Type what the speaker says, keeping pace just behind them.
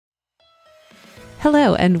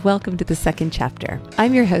Hello, and welcome to the second chapter.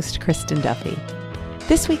 I'm your host, Kristen Duffy.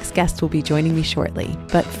 This week's guest will be joining me shortly,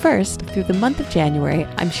 but first, through the month of January,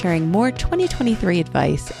 I'm sharing more 2023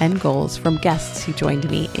 advice and goals from guests who joined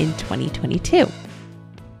me in 2022.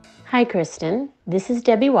 Hi, Kristen. This is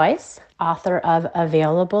Debbie Weiss, author of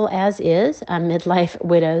Available As Is, A Midlife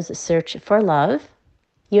Widow's Search for Love.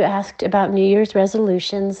 You asked about New Year's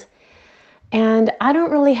resolutions, and I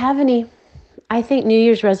don't really have any. I think New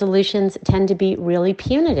Year's resolutions tend to be really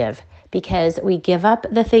punitive because we give up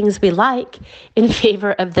the things we like in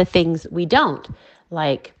favor of the things we don't.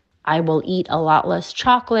 Like, I will eat a lot less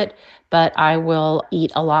chocolate, but I will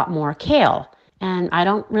eat a lot more kale. And I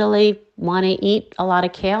don't really want to eat a lot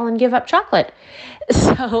of kale and give up chocolate.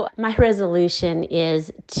 So my resolution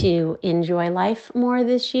is to enjoy life more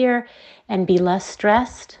this year and be less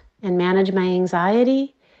stressed and manage my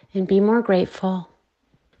anxiety and be more grateful.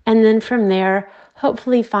 And then from there,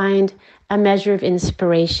 hopefully find a measure of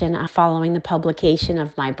inspiration following the publication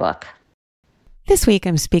of my book. This week,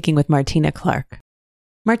 I'm speaking with Martina Clark.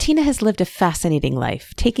 Martina has lived a fascinating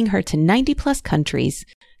life, taking her to 90-plus countries,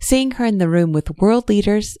 seeing her in the room with world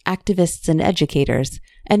leaders, activists, and educators,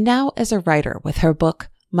 and now as a writer with her book,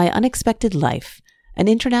 My Unexpected Life, an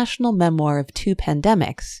international memoir of two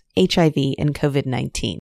pandemics, HIV and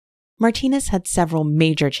COVID-19. Martina's had several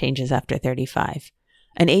major changes after 35.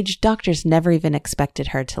 An age doctors never even expected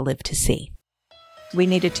her to live to see. We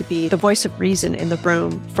needed to be the voice of reason in the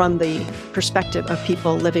room from the perspective of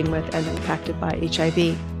people living with and impacted by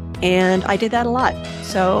HIV. And I did that a lot.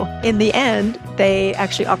 So in the end, they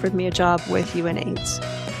actually offered me a job with UNAIDS.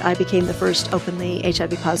 I became the first openly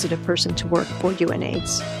HIV positive person to work for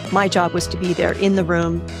UNAIDS. My job was to be there in the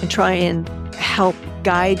room and try and help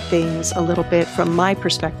guide things a little bit from my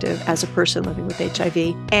perspective as a person living with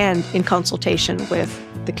HIV and in consultation with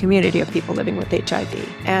the community of people living with HIV.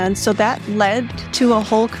 And so that led to a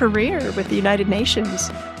whole career with the United Nations.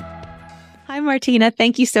 Hi, Martina.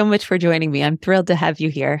 Thank you so much for joining me. I'm thrilled to have you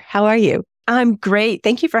here. How are you? I'm great.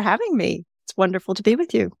 Thank you for having me. It's wonderful to be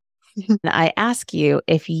with you. I ask you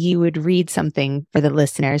if you would read something for the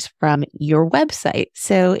listeners from your website.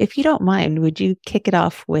 So if you don't mind, would you kick it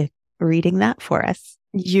off with reading that for us?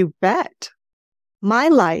 You bet. My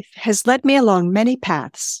life has led me along many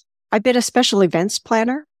paths. I've been a special events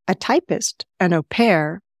planner, a typist, an au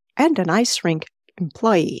pair, and an ice rink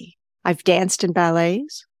employee. I've danced in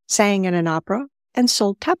ballets, sang in an opera, and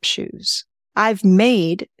sold tap shoes. I've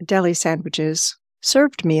made deli sandwiches,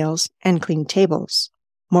 served meals, and cleaned tables.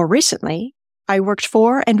 More recently, I worked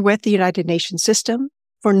for and with the United Nations system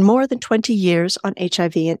for more than 20 years on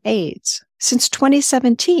HIV and AIDS. Since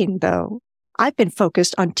 2017, though, I've been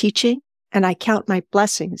focused on teaching, and I count my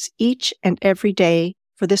blessings each and every day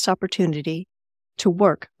for this opportunity to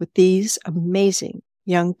work with these amazing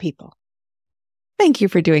young people. Thank you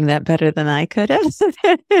for doing that better than I could have,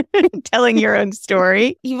 telling your own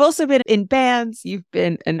story. You've also been in bands. You've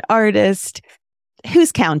been an artist.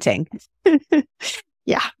 Who's counting?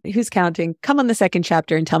 Yeah. Who's counting? Come on the second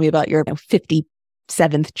chapter and tell me about your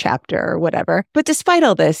 57th chapter or whatever. But despite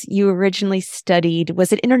all this, you originally studied,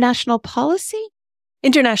 was it international policy?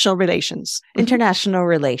 International relations. International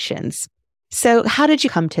relations. So how did you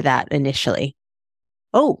come to that initially?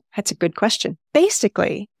 Oh, that's a good question.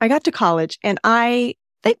 Basically, I got to college and I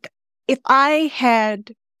think if I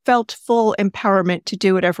had felt full empowerment to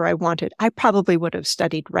do whatever I wanted, I probably would have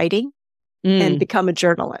studied writing and become a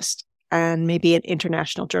journalist and maybe an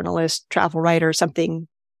international journalist, travel writer, something.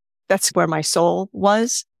 That's where my soul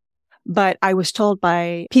was. But I was told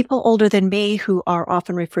by people older than me who are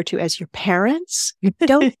often referred to as your parents,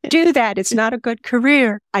 don't do that. It's not a good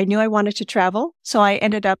career. I knew I wanted to travel. So I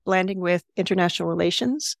ended up landing with international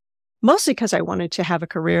relations, mostly because I wanted to have a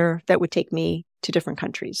career that would take me to different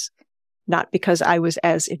countries, not because I was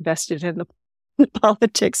as invested in the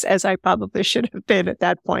politics as I probably should have been at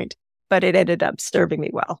that point. But it ended up serving me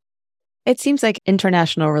well. It seems like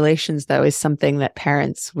international relations, though, is something that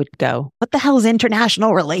parents would go, what the hell is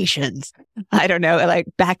international relations? I don't know, like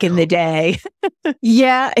back in the day.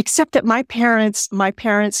 Yeah, except that my parents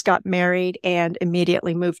got married and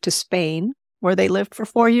immediately moved to Spain, where they lived for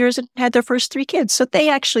 4 years and had their first 3 kids. So they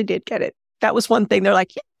actually did get it. That was one thing. They're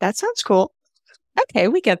like, yeah, that sounds cool. Okay,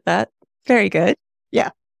 we get that. Very good.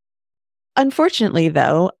 Yeah. Unfortunately,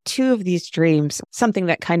 though, 2 of these dreams, something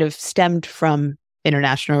that kind of stemmed from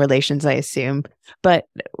international relations, I assume, but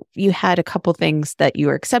you had a couple things that you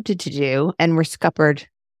were accepted to do and were scuppered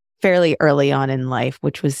fairly early on in life,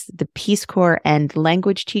 which was the Peace Corps and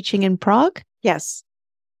language teaching in Prague. Yes.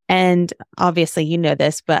 And obviously, you know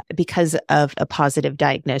this, but because of a positive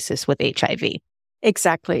diagnosis with HIV.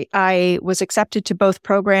 Exactly. I was accepted to both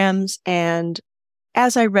programs, and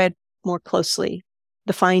as I read more closely,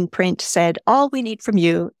 the fine print said, all we need from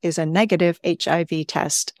you is a negative HIV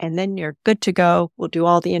test, and then you're good to go. We'll do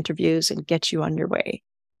all the interviews and get you on your way.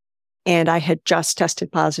 And I had just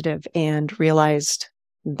tested positive and realized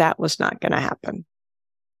that was not going to happen.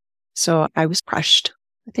 So I was crushed.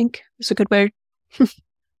 I think is a good word.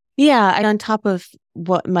 Yeah. And on top of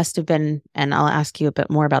what must have been, and I'll ask you a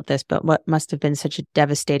bit more about this, but what must have been such a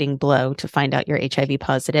devastating blow to find out you're HIV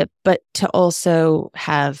positive, but to also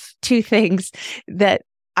have two things that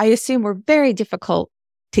I assume were very difficult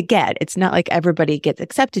to get. It's not like everybody gets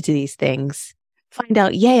accepted to these things. Find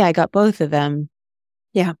out, yay, I got both of them.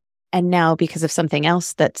 Yeah. And now because of something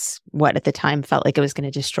else that's what at the time felt like it was going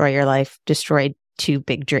to destroy your life, destroyed two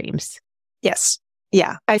big dreams. Yes.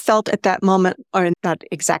 Yeah. I felt at that moment, or in that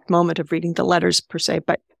exact moment of reading the letters per se,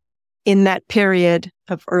 but in that period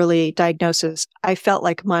of early diagnosis, I felt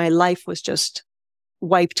like my life was just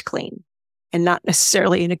wiped clean, and not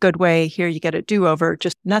necessarily in a good way. Here you get a do-over.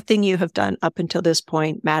 Just nothing you have done up until this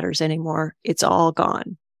point matters anymore. It's all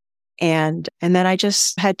gone. And then I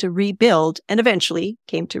just had to rebuild, and eventually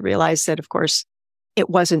came to realize that, of course, it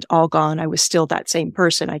wasn't all gone. I was still that same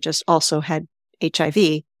person. I just also had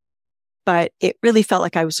HIV. But it really felt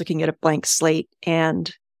like I was looking at a blank slate,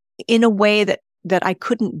 and in a way that I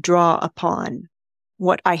couldn't draw upon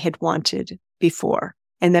what I had wanted before,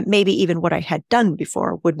 and that maybe even what I had done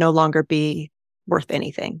before would no longer be worth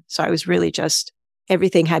anything. So I was really just,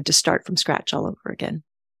 everything had to start from scratch all over again.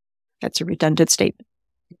 That's a redundant statement.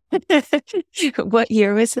 What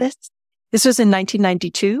year was this? This was in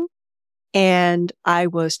 1992, and I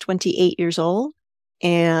was 28 years old.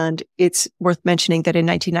 And it's worth mentioning that in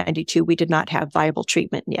 1992, we did not have viable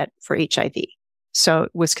treatment yet for HIV. So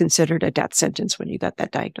it was considered a death sentence when you got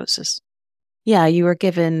that diagnosis. Yeah, you were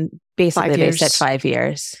given basically 5 years. They said 5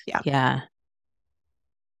 years. Yeah. Yeah.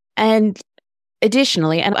 And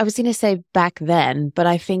additionally, and I was going to say back then, but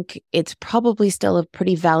I think it's probably still a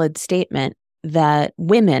pretty valid statement that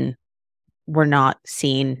women were not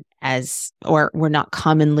seen as, or were not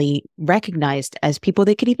commonly recognized as people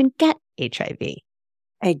that could even get HIV.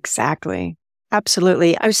 Exactly.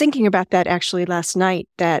 Absolutely. I was thinking about that actually last night,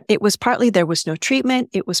 that it was partly there was no treatment.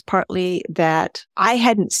 It was partly that I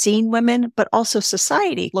hadn't seen women, but also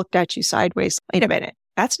society looked at you sideways. Wait a minute.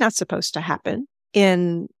 That's not supposed to happen.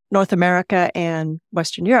 In North America and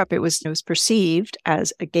Western Europe, it was perceived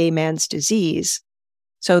as a gay man's disease.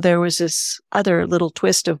 So there was this other little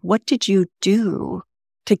twist of, what did you do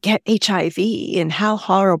to get HIV, and how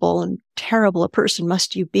horrible and terrible a person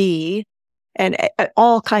must you be? And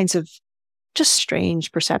all kinds of just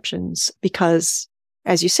strange perceptions, because,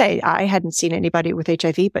 as you say, I hadn't seen anybody with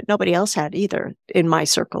HIV, but nobody else had either in my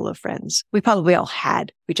circle of friends. We probably all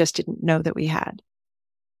had. We just didn't know that we had.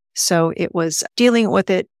 So it was dealing with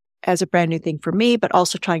it as a brand new thing for me, but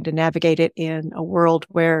also trying to navigate it in a world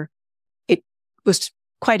where it was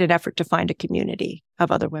quite an effort to find a community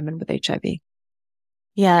of other women with HIV.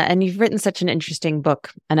 Yeah. And you've written such an interesting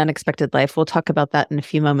book, An Unexpected Life. We'll talk about that in a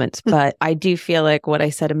few moments. But I do feel like what I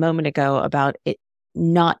said a moment ago about it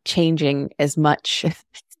not changing as much,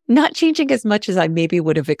 not changing as much as I maybe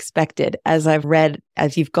would have expected as I've read,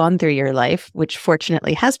 as you've gone through your life, which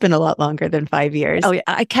fortunately has been a lot longer than 5 years. Oh, yeah.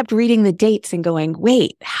 I kept reading the dates and going,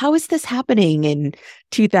 wait, how is this happening in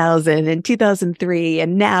 2000 and 2003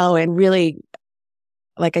 and now? And really,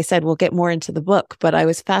 like I said, we'll get more into the book, but I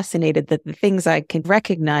was fascinated that the things I could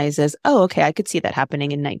recognize as, oh, okay, I could see that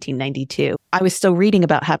happening in 1992. I was still reading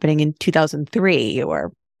about happening in 2003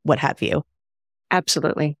 or what have you.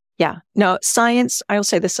 Absolutely. Yeah. No, science, I will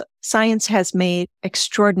say this, science has made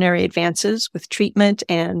extraordinary advances with treatment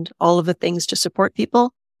and all of the things to support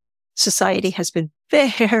people. Society has been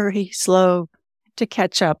very slow to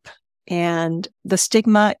catch up. And the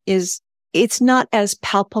stigma it's not as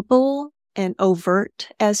palpable and overt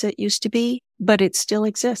as it used to be, but it still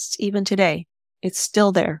exists even today. It's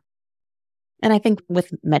still there. And I think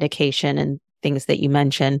with medication and things that you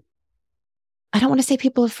mentioned, I don't want to say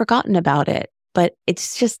people have forgotten about it, but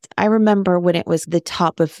it's just, I remember when it was the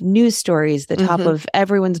top of news stories, the top of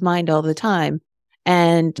everyone's mind all the time.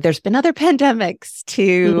 And there's been other pandemics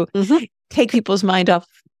to take people's mind off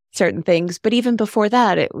certain things. But even before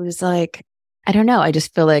that, it was like, I don't know. I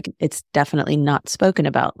just feel like it's definitely not spoken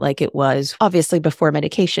about like it was obviously before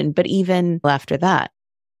medication, but even after that.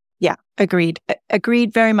 Yeah, agreed.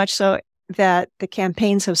 Agreed very much so, that the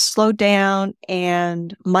campaigns have slowed down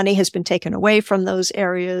and money has been taken away from those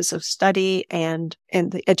areas of study and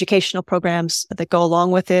the educational programs that go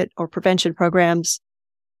along with it, or prevention programs.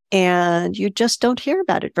 And you just don't hear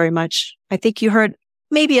about it very much. I think you heard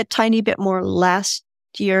maybe a tiny bit more last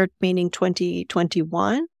year, meaning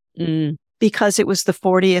 2021. because it was the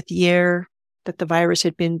 40th year that the virus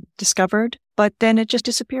had been discovered, but then it just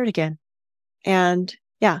disappeared again. And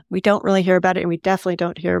yeah, we don't really hear about it, and we definitely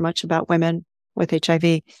don't hear much about women with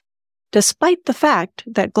HIV, despite the fact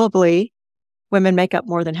that globally, women make up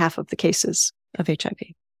more than half of the cases of HIV.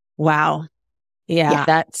 Wow. Yeah.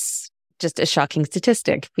 That's just a shocking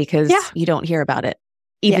statistic because you don't hear about it,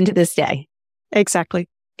 even to this day. Exactly.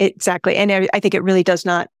 And I think it really does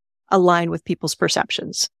not align with people's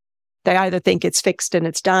perceptions. They either think it's fixed and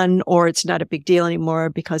it's done, or it's not a big deal anymore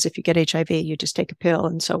because if you get HIV, you just take a pill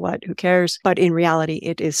and so what? Who cares? But in reality,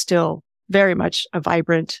 it is still very much a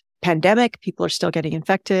vibrant pandemic. People are still getting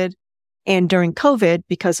infected. And during COVID,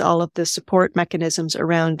 because all of the support mechanisms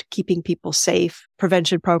around keeping people safe,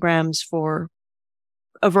 prevention programs for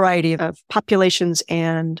a variety of populations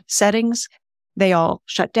and settings, they all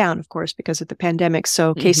shut down, of course, because of the pandemic.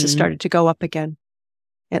 So cases started to go up again,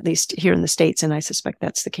 at least here in the States. And I suspect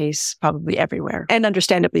that's the case probably everywhere. And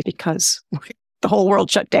understandably, because the whole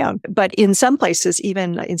world shut down. But in some places,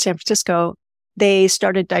 even in San Francisco, they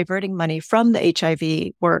started diverting money from the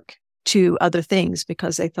HIV work to other things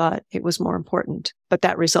because they thought it was more important. But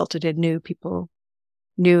that resulted in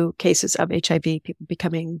new cases of HIV, people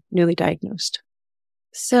becoming newly diagnosed.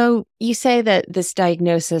 So you say that this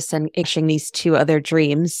diagnosis and issuing these two other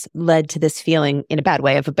dreams led to this feeling, in a bad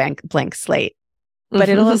way, of a blank slate. But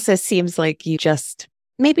it also seems like you just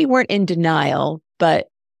maybe weren't in denial, but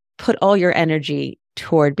put all your energy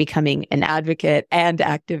toward becoming an advocate and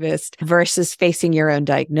activist versus facing your own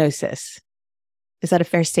diagnosis. Is that a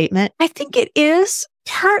fair statement? I think it is,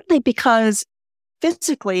 partly because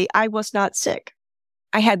physically I was not sick.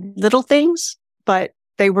 I had little things, but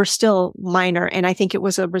they were still minor. And I think it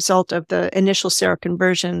was a result of the initial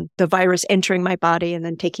seroconversion, the virus entering my body and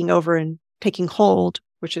then taking over and taking hold,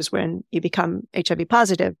 which is when you become HIV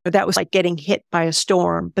positive. But that was like getting hit by a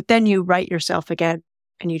storm. But then you right yourself again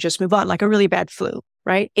and you just move on, like a really bad flu,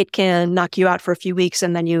 right? It can knock you out for a few weeks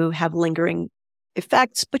and then you have lingering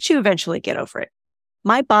effects, but you eventually get over it.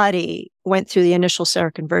 My body went through the initial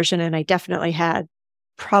seroconversion, and I definitely had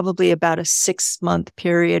probably about a 6-month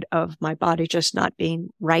period of my body just not being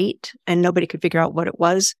right, and nobody could figure out what it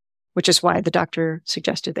was, which is why the doctor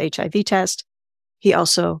suggested the HIV test. He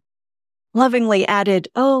also lovingly added,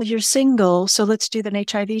 "Oh, you're single, so let's do the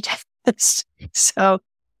HIV test." So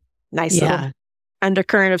nice little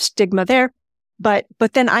undercurrent of stigma there. But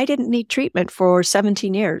then I didn't need treatment for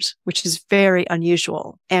 17 years, which is very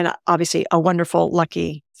unusual and obviously a wonderful,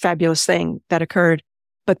 lucky, fabulous thing that occurred.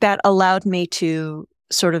 But that allowed me to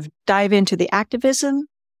sort of dive into the activism.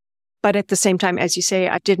 But at the same time, as you say,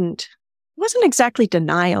 it wasn't exactly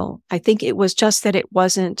denial. I think it was just that it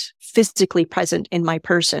wasn't physically present in my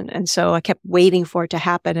person. And so I kept waiting for it to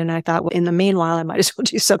happen. And I thought, well, in the meanwhile, I might as well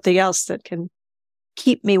do something else that can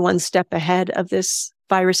keep me one step ahead of this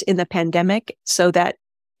virus in the pandemic, so that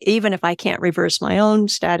even if I can't reverse my own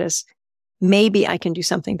status, maybe I can do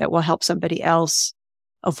something that will help somebody else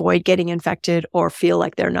avoid getting infected or feel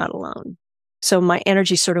like they're not alone. So my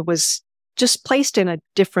energy sort of was just placed in a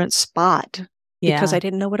different spot because I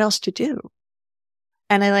didn't know what else to do.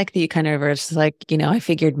 And I like that you kind of were just like, I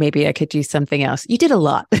figured maybe I could do something else. You did a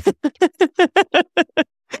lot.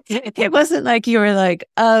 It wasn't like you were like,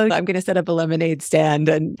 oh, I'm going to set up a lemonade stand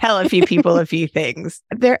and tell a few people a few things.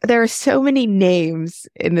 There are so many names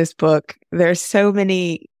in this book. There are so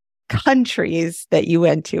many countries that you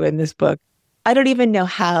went to in this book. I don't even know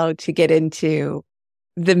how to get into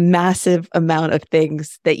the massive amount of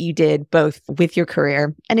things that you did, both with your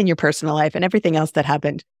career and in your personal life and everything else that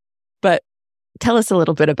happened. But tell us a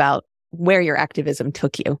little bit about where your activism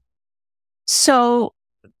took you. So,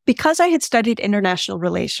 because I had studied international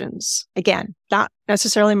relations, again, not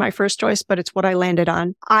necessarily my first choice, but it's what I landed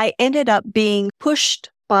on, I ended up being pushed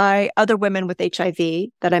by other women with HIV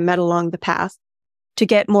that I met along the path to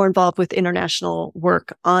get more involved with international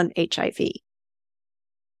work on HIV.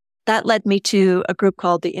 That led me to a group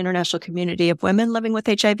called the International Community of Women Living with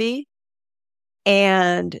HIV.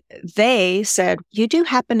 And they said, you do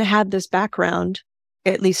happen to have this background,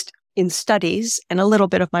 at least in studies and a little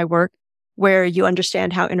bit of my work, where you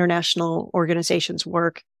understand how international organizations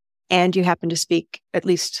work, and you happen to speak at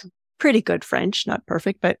least pretty good French, not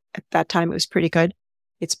perfect, but at that time it was pretty good.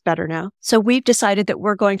 It's better now. So we've decided that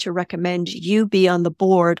we're going to recommend you be on the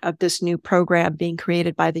board of this new program being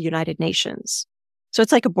created by the United Nations. So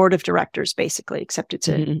it's like a board of directors, basically, except it's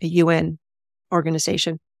a UN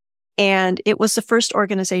organization. And it was the first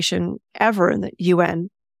organization ever in the UN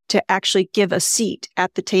to actually give a seat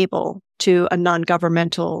at the table to a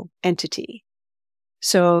non-governmental entity.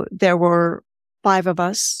 So there were 5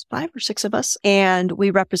 or 6 of us, and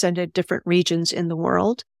we represented different regions in the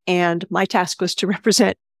world. And my task was to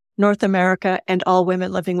represent North America and all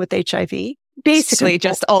women living with HIV. Basically,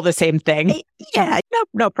 just all the same thing. Yeah,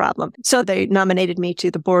 no problem. So they nominated me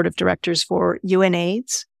to the board of directors for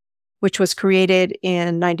UNAIDS, which was created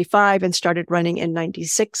in 95 and started running in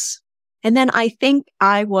 96. And then I think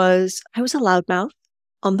I was a loudmouth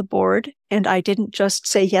on the board, and I didn't just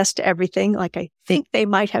say yes to everything like I think they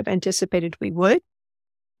might have anticipated we would.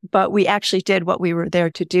 But we actually did what we were there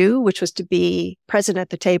to do, which was to be present at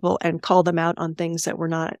the table and call them out on things that were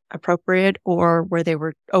not appropriate or where they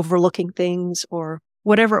were overlooking things or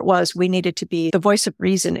whatever it was. We needed to be the voice of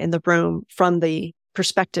reason in the room from the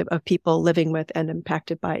perspective of people living with and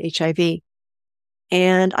impacted by HIV.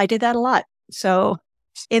 And I did that a lot. So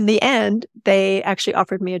in the end, they actually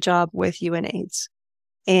offered me a job with UNAIDS.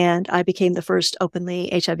 And I became the first openly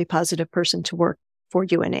HIV positive person to work for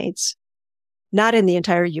UNAIDS. Not in the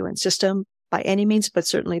entire UN system by any means, but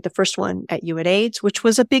certainly the first one at UNAIDS, which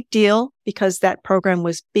was a big deal because that program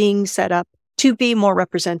was being set up to be more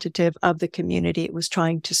representative of the community it was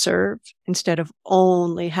trying to serve instead of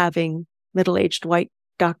only having middle-aged white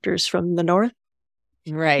doctors from the North.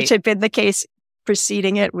 Right. Which had been the case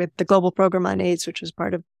preceding it with the Global Program on AIDS, which was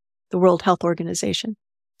part of the World Health Organization.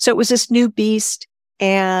 So it was this new beast,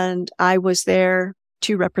 and I was there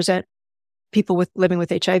to represent people living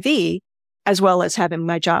with HIV, as well as having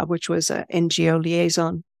my job, which was an NGO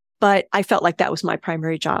liaison. But I felt like that was my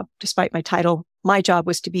primary job, despite my title. My job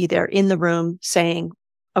was to be there in the room saying,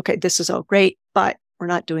 okay, this is all great, but we're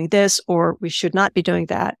not doing this, or we should not be doing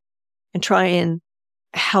that, and try and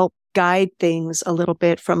help guide things a little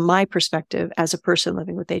bit from my perspective as a person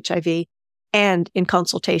living with HIV and in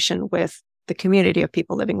consultation with the community of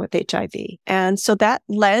people living with HIV. And so that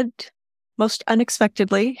led most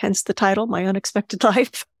unexpectedly, hence the title, My Unexpected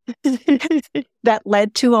Life. That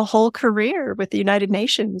led to a whole career with the United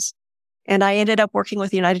Nations. And I ended up working with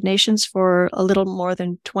the United Nations for a little more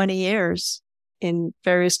than 20 years in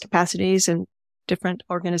various capacities and different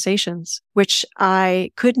organizations, which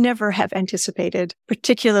I could never have anticipated,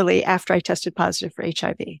 particularly after I tested positive for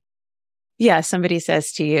HIV. Yeah, somebody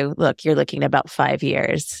says to you, look, you're looking at about 5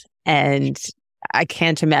 years. And I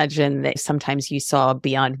can't imagine that sometimes you saw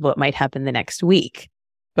beyond what might happen the next week.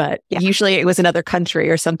 But usually it was another country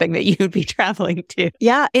or something that you'd be traveling to.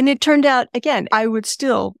 Yeah. And it turned out, again, I would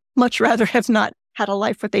still much rather have not had a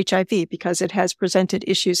life with HIV because it has presented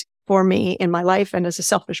issues for me in my life. And as a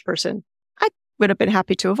selfish person, I would have been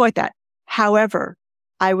happy to avoid that. However,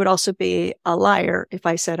 I would also be a liar if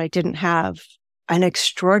I said I didn't have an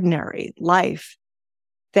extraordinary life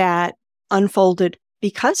that unfolded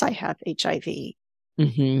because I have HIV.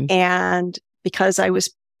 Mm-hmm. And because I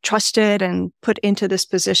was trusted and put into this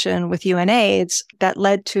position with UNAIDS, that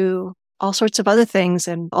led to all sorts of other things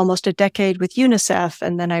and almost a decade with UNICEF.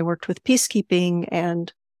 And then I worked with peacekeeping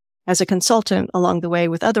and as a consultant along the way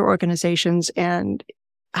with other organizations. And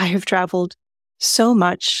I have traveled so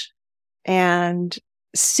much and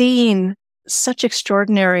seen such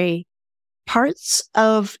extraordinary parts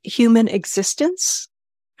of human existence,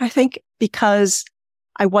 I think, because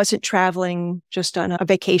I wasn't traveling just on a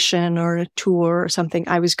vacation or a tour or something.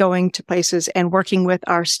 I was going to places and working with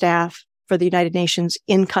our staff for the United Nations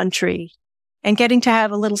in country and getting to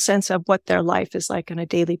have a little sense of what their life is like on a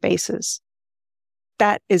daily basis.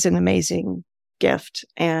 That is an amazing gift.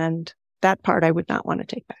 And that part I would not want to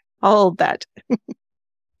take back. All of that.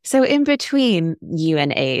 So in between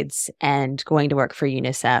UNAIDS and going to work for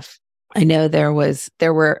UNICEF, I know there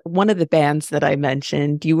were one of the bands that I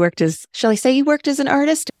mentioned, you worked as an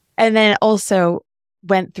artist, and then also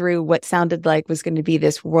went through what sounded like was going to be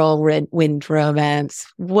this whirlwind romance,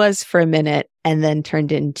 was for a minute, and then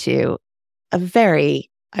turned into a very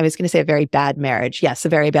bad marriage. Yes, a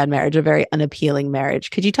very bad marriage, a very unappealing marriage.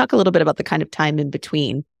 Could you talk a little bit about the kind of time in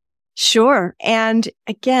between? Sure. And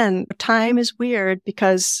again, time is weird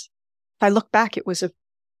because if I look back, it was a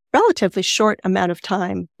relatively short amount of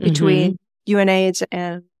time between UNAIDS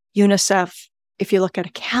and UNICEF. If you look at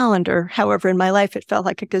a calendar, however, in my life, it felt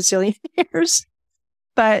like a gazillion years.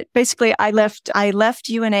 But basically, I left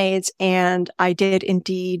UNAIDS and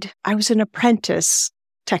I was an apprentice,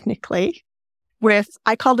 technically,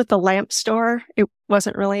 I called it the lamp store. It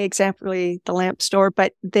wasn't really exactly the lamp store,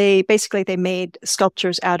 but they made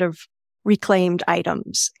sculptures out of reclaimed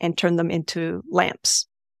items and turned them into lamps.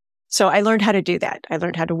 So I learned how to do that. I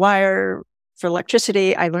learned how to wire for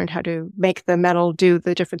electricity. I learned how to make the metal do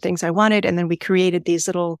the different things I wanted. And then we created these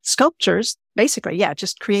little sculptures, basically,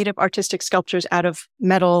 just creative artistic sculptures out of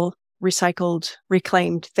metal, recycled,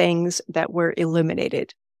 reclaimed things that were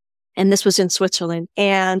illuminated. And this was in Switzerland.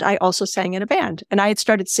 And I also sang in a band. And I had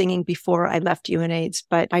started singing before I left UNAIDS,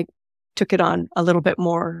 but I took it on a little bit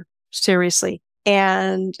more seriously.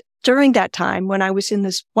 And during that time, when I was in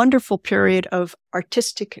this wonderful period of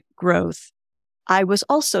artistic growth, I was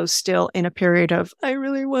also still in a period of, I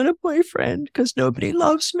really want a boyfriend because nobody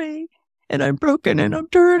loves me and I'm broken and I'm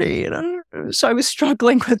dirty. So I was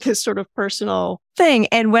struggling with this sort of personal thing.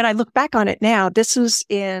 And when I look back on it now, this was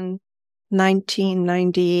in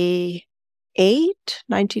 1998,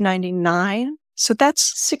 1999. So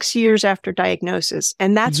that's 6 years after diagnosis.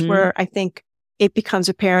 And that's where I think it becomes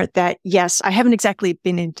apparent that, yes, I haven't exactly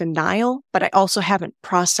been in denial, but I also haven't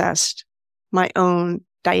processed my own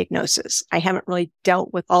diagnosis. I haven't really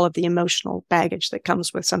dealt with all of the emotional baggage that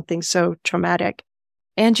comes with something so traumatic.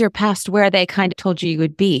 And your past where they kind of told you you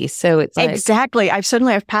would be. So it's like, exactly. I've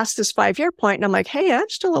passed this 5-year point and I'm like, hey, I'm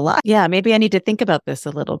still alive. Yeah, maybe I need to think about this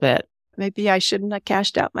a little bit. Maybe I shouldn't have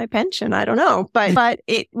cashed out my pension. I don't know. But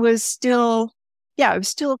it was still, I was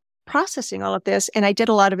still processing all of this. And I did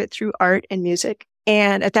a lot of it through art and music.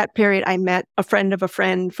 And at that period, I met a friend of a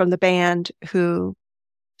friend from the band who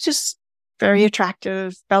was just very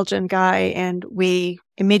attractive Belgian guy. And we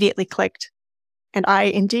immediately clicked. And I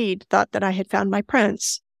indeed thought that I had found my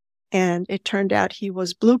prince. And it turned out he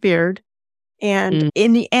was Bluebeard. And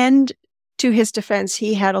in the end, to his defense,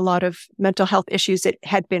 he had a lot of mental health issues that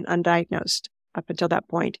had been undiagnosed up until that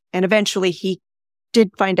point. And eventually he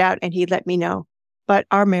did find out and he let me know. But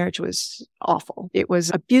our marriage was awful. It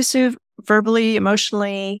was abusive, verbally,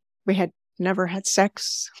 emotionally. We had never had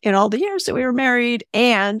sex in all the years that we were married.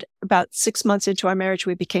 And about 6 months into our marriage,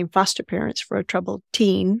 we became foster parents for a troubled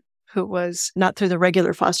teen who was not through the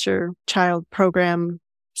regular foster child program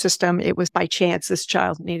system. It was by chance this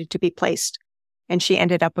child needed to be placed. And she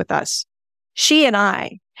ended up with us. She and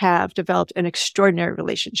I have developed an extraordinary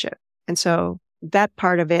relationship. And so that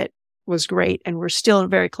part of it was great. And we're still in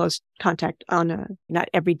very close contact on not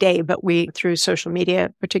every day, but we, through social media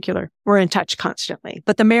in particular, we're in touch constantly.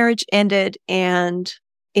 But the marriage ended and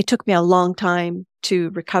it took me a long time to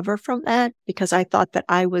recover from that because I thought that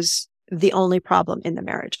I was the only problem in the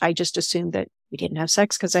marriage. I just assumed that we didn't have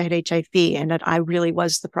sex because I had HIV and that I really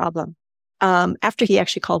was the problem. After he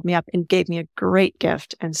actually called me up and gave me a great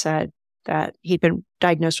gift and said that he'd been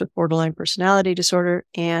diagnosed with borderline personality disorder.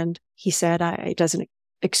 And he said, it doesn't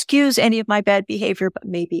excuse any of my bad behavior, but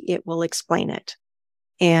maybe it will explain it.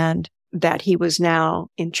 And that he was now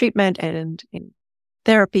in treatment and in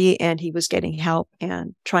therapy and he was getting help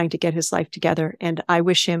and trying to get his life together. And I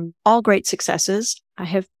wish him all great successes. I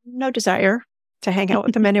have no desire to hang out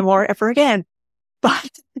with him anymore ever again, but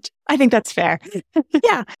I think that's fair.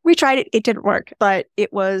 Yeah, we tried it. It didn't work, but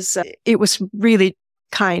it was really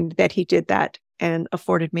kind that he did that and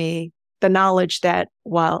afforded me the knowledge that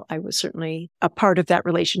while I was certainly a part of that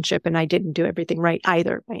relationship and I didn't do everything right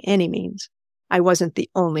either by any means, I wasn't the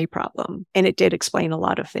only problem. And it did explain a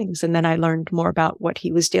lot of things. And then I learned more about what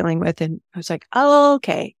he was dealing with. And I was like, oh,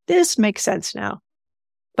 okay, this makes sense now.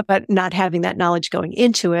 But not having that knowledge going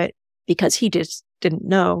into it because he just didn't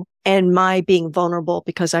know. And my being vulnerable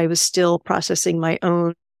because I was still processing my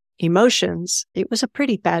own emotions. It was a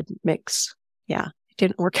pretty bad mix. Yeah, it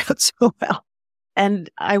didn't work out so well. And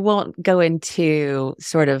I won't go into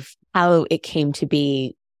sort of how it came to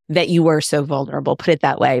be that you were so vulnerable, put it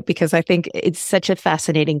that way, because I think it's such a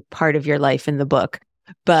fascinating part of your life in the book.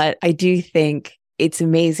 But I do think it's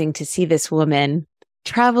amazing to see this woman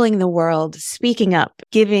traveling the world, speaking up,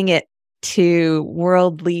 giving it to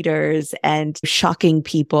world leaders and shocking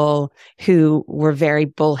people who were very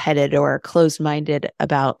bullheaded or closed-minded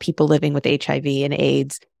about people living with HIV and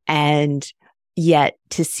AIDS. And yet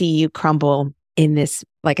to see you crumble in this,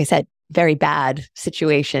 like I said, very bad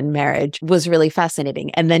situation, marriage, was really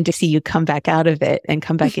fascinating. And then to see you come back out of it and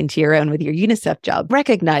come back into your own with your UNICEF job,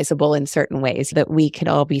 recognizable in certain ways that we can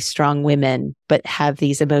all be strong women, but have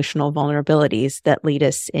these emotional vulnerabilities that lead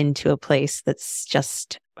us into a place that's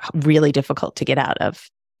just really difficult to get out of.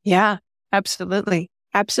 Yeah, absolutely.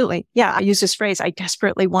 Absolutely. Yeah, I use this phrase, I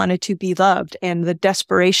desperately wanted to be loved. And the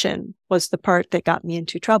desperation was the part that got me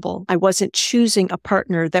into trouble. I wasn't choosing a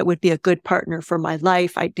partner that would be a good partner for my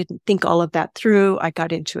life. I didn't think all of that through. I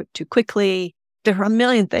got into it too quickly. There were a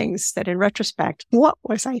million things that in retrospect, what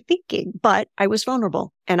was I thinking? But I was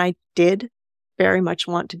vulnerable and I did very much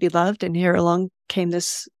want to be loved. And here along came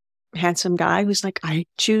this handsome guy who's like, I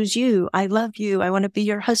choose you. I love you. I want to be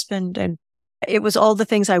your husband. And it was all the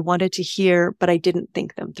things I wanted to hear, but I didn't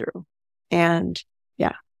think them through. And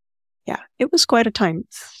yeah, it was quite a time.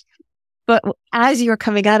 But as you were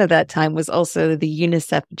coming out of that time was also the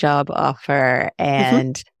UNICEF job offer.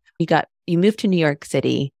 And you moved to New York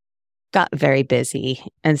City, got very busy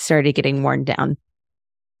and started getting worn down.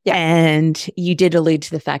 Yeah. And you did allude to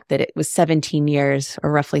the fact that it was 17 years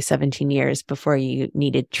or roughly 17 years before you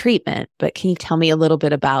needed treatment. But can you tell me a little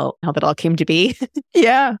bit about how that all came to be?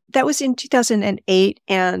 Yeah. That was in 2008.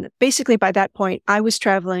 And basically by that point, I was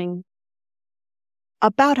traveling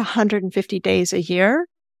about 150 days a year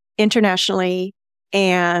internationally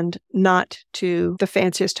and not to the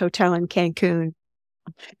fanciest hotel in Cancun.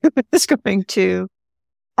 I was going to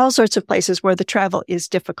all sorts of places where the travel is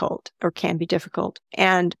difficult or can be difficult.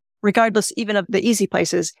 And regardless even of the easy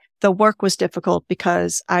places, the work was difficult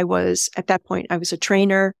because at that point, I was a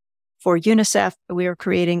trainer for UNICEF. We were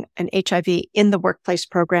creating an HIV in the workplace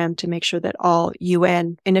program to make sure that all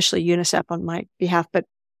UN, initially UNICEF on my behalf, but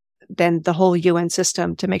then the whole UN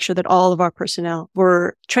system, to make sure that all of our personnel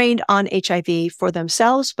were trained on HIV for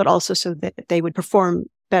themselves, but also so that they would perform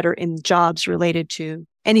better in jobs related to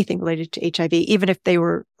anything related to HIV, even if they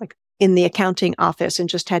were like in the accounting office and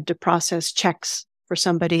just had to process checks for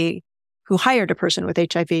somebody who hired a person with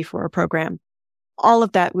HIV for a program. All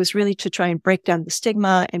of that was really to try and break down the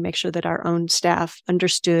stigma and make sure that our own staff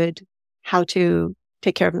understood how to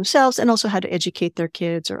take care of themselves and also how to educate their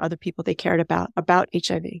kids or other people they cared about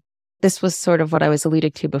HIV. This was sort of what I was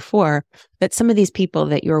alluding to before, that some of these people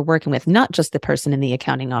that you were working with, not just the person in the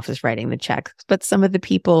accounting office writing the checks, but some of the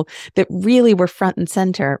people that really were front and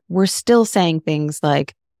center were still saying things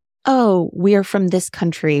like, oh, we are from this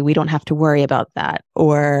country. We don't have to worry about that.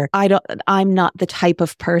 Or I'm not the type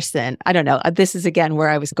of person. I don't know. This is again where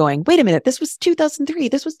I was going, wait a minute, this was 2003.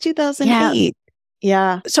 This was 2008.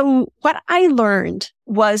 Yeah. So what I learned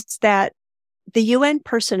was that the UN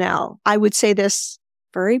personnel, I would say this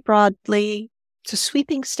very broadly, it's a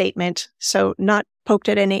sweeping statement, so not poked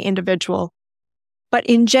at any individual. But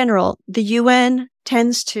in general, the UN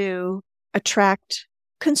tends to attract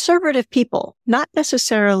conservative people, not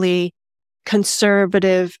necessarily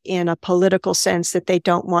conservative in a political sense that they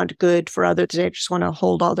don't want good for others. They just want to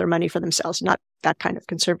hold all their money for themselves, not that kind of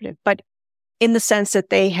conservative, but in the sense that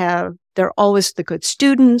they're always the good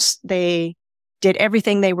students. They did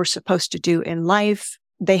everything they were supposed to do in life.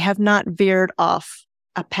 They have not veered off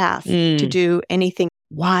a path to do anything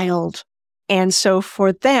wild. And so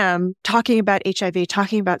for them, talking about HIV,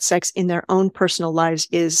 talking about sex in their own personal lives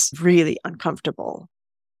is really uncomfortable.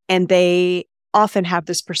 And they often have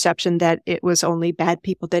this perception that it was only bad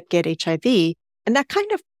people that get HIV. And that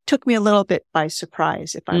kind of took me a little bit by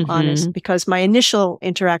surprise, if I'm honest, because my initial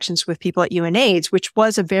interactions with people at UNAIDS, which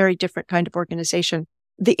was a very different kind of organization,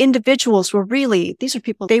 the individuals were really, these are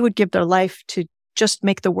people, they would give their life to just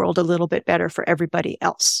make the world a little bit better for everybody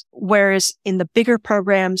else. Whereas in the bigger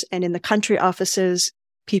programs and in the country offices,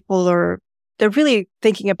 they're really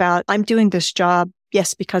thinking about, I'm doing this job,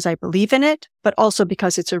 yes, because I believe in it, but also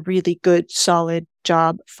because it's a really good, solid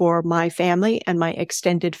job for my family and my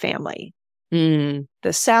extended family. The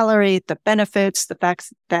salary, the benefits, the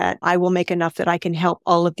fact that I will make enough that I can help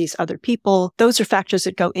all of these other people, those are factors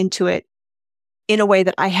that go into it in a way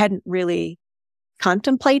that I hadn't really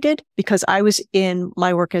contemplated, because I was in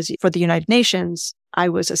my work for the United Nations. I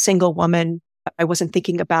was a single woman. I wasn't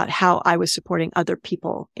thinking about how I was supporting other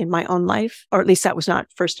people in my own life, or at least that was not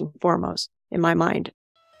first and foremost in my mind.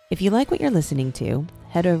 If you like what you're listening to,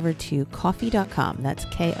 head over to ko-fi.com. That's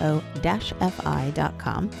ko-fi.com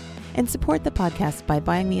and support the podcast by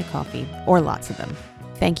buying me a coffee or lots of them.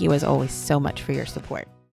 Thank you as always so much for your support.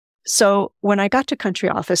 So when I got to country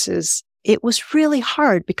offices, it was really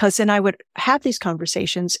hard because then I would have these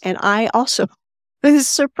conversations and I also was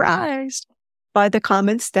surprised by the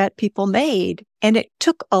comments that people made. And it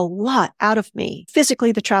took a lot out of me.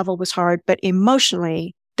 Physically, the travel was hard, but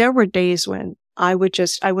emotionally, there were days when I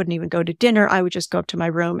wouldn't even go to dinner. I would just go up to my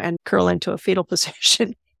room and curl into a fetal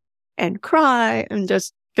position and cry and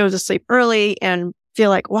just go to sleep early and feel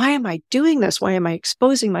like, why am I doing this? Why am I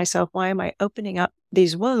exposing myself? Why am I opening up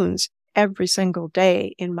these wounds every single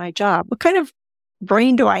day in my job? What kind of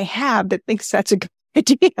brain do I have that thinks that's a good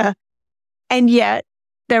idea? And yet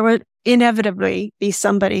there would inevitably be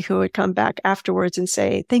somebody who would come back afterwards and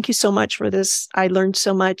say, thank you so much for this. I learned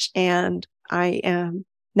so much and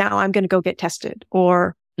now I'm going to go get tested,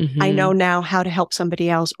 or I know now how to help somebody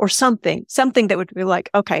else, or something that would be like,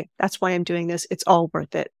 okay, that's why I'm doing this. It's all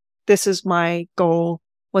worth it. This is my goal.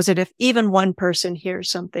 Was it if even one person hears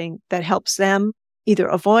something that helps them either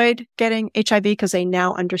avoid getting HIV because they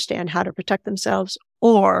now understand how to protect themselves,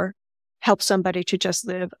 or help somebody to just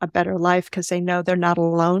live a better life because they know they're not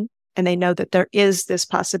alone and they know that there is this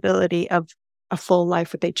possibility of a full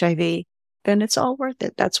life with HIV, then it's all worth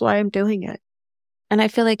it. That's why I'm doing it. And I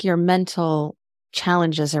feel like your mental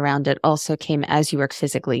challenges around it also came as you were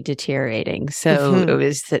physically deteriorating. So it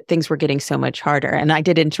was that things were getting so much harder. And I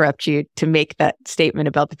did interrupt you to make that statement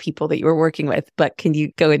about the people that you were working with, but can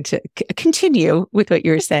you go into continue with what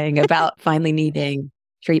you were saying about finally needing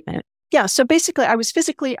treatment? Yeah. So basically,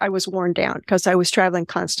 I was worn down because I was traveling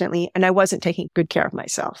constantly and I wasn't taking good care of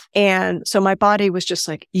myself. And so my body was just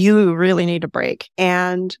like, you really need a break.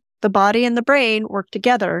 And the body and the brain work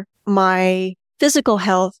together. My physical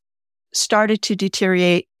health started to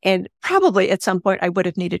deteriorate, and probably at some point I would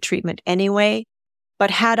have needed treatment anyway.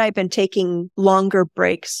 But had I been taking longer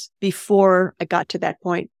breaks before I got to that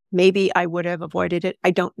point, maybe I would have avoided it.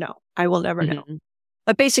 I don't know. I will never know.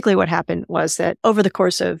 But basically what happened was that over the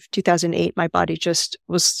course of 2008, my body just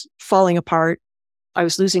was falling apart. I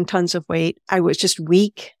was losing tons of weight. I was just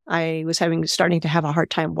weak. I was starting to have a hard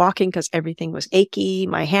time walking because everything was achy.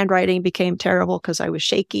 My handwriting became terrible because I was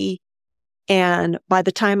shaky. And by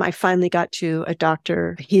the time I finally got to a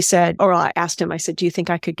doctor, he said, or I asked him, I said, do you think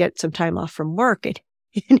I could get some time off from work? And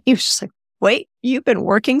he was just like, wait, you've been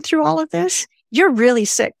working through all of this? You're really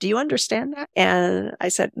sick. Do you understand that? And I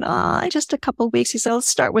said, nah, just a couple of weeks. He said, let's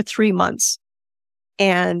start with 3 months.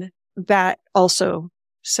 And that also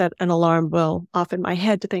set an alarm bell off in my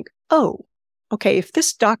head to think, oh, okay, if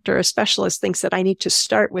this doctor, a specialist, thinks that I need to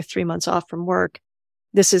start with 3 months off from work,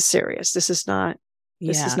 this is serious. This is not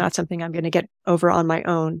something I'm going to get over on my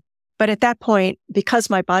own. But at that point, because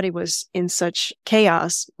my body was in such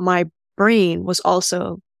chaos, my brain was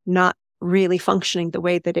also not really functioning the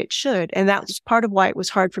way that it should. And that was part of why it was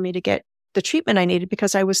hard for me to get the treatment I needed,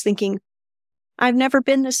 because I was thinking, I've never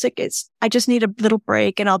been this sick. I just need a little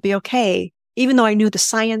break and I'll be okay. Even though I knew the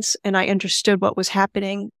science and I understood what was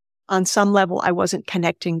happening, on some level, I wasn't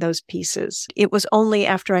connecting those pieces. It was only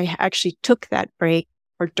after I actually took that break,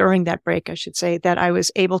 or during that break, I should say, that I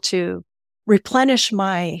was able to replenish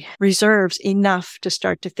my reserves enough to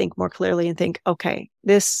start to think more clearly and think, okay,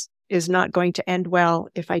 this is not going to end well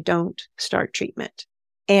if I don't start treatment.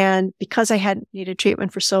 And because I hadn't needed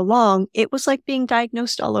treatment for so long, it was like being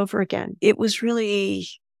diagnosed all over again. It was really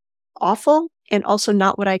awful and also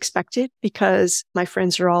not what I expected, because my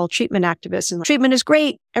friends are all treatment activists and treatment is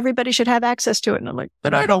great. Everybody should have access to it. And I'm like,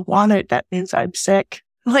 but I don't want it. That means I'm sick.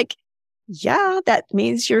 Like, yeah, that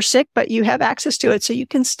means you're sick, but you have access to it so you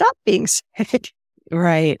can stop being sick.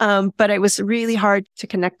 Right. But it was really hard to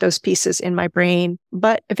connect those pieces in my brain.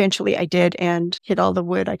 But eventually I did, and hit all the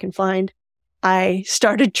wood I can find. I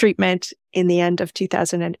started treatment in the end of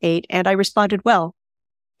 2008, and I responded well,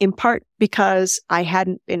 in part because I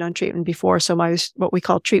hadn't been on treatment before. So I was what we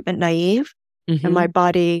call treatment naive, and my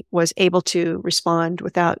body was able to respond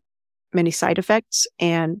without many side effects,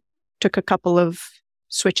 and took a couple of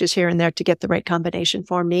switches here and there to get the right combination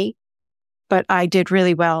for me. But I did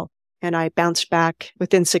really well. And I bounced back.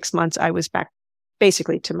 Within 6 months, I was back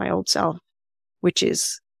basically to my old self, which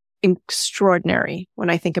is extraordinary when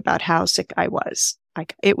I think about how sick I was.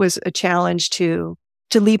 Like, it was a challenge to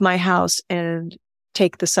leave my house and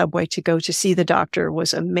take the subway to go to see the doctor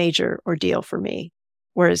was a major ordeal for me.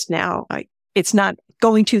 Whereas now, it's not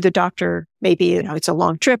going to the doctor. Maybe, it's a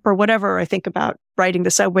long trip or whatever. I think about riding the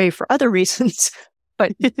subway for other reasons,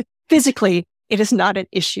 but physically, it is not an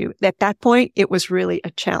issue. At that point, it was really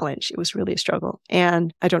a challenge. It was really a struggle.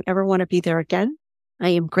 And I don't ever want to be there again. I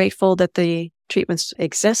am grateful that the treatments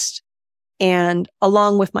exist. And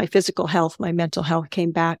along with my physical health, my mental health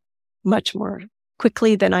came back much more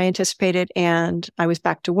quickly than I anticipated. And I was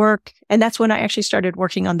back to work. And that's when I actually started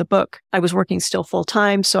working on the book. I was working still full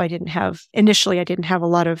time. So initially I didn't have a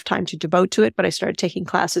lot of time to devote to it, but I started taking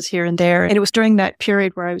classes here and there. And it was during that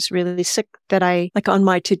period where I was really sick that on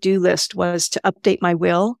my to-do list was to update my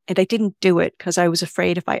will. And I didn't do it because I was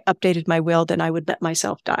afraid if I updated my will, then I would let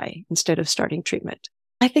myself die instead of starting treatment.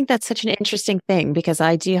 I think that's such an interesting thing, because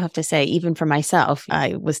I do have to say, even for myself,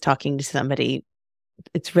 I was talking to somebody.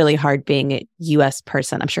 It's really hard being a U.S.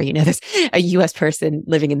 person. I'm sure you know this, a U.S. person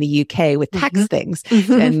living in the U.K. with tax things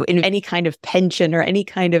and in any kind of pension or any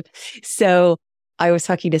kind of. So I was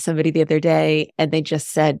talking to somebody the other day and they just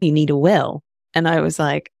said, you need a will. And I was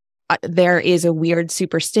like, there is a weird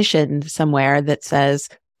superstition somewhere that says,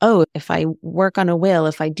 oh, if I work on a will,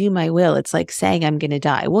 if I do my will, it's like saying I'm going to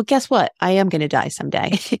die. Well, guess what? I am going to die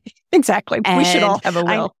someday. Exactly. We should all have a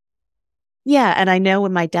will. Yeah. And I know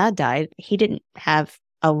when my dad died, he didn't have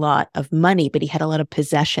a lot of money, but he had a lot of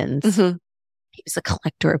possessions. he was a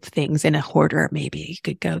collector of things and a hoarder. Maybe you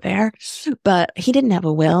could go there, but he didn't have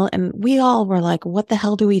a will. And we all were like, what the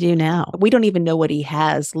hell do we do now? We don't even know what he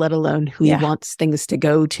has, let alone who he wants things to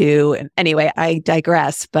go to. And anyway, I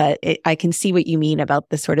digress, but I can see what you mean about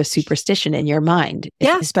the sort of superstition in your mind.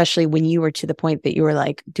 Yeah. Especially when you were to the point that you were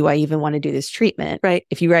like, do I even want to do this treatment? Right.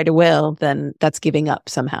 If you write a will, then that's giving up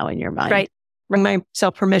somehow in your mind. Right. Bring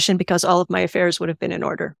myself permission because all of my affairs would have been in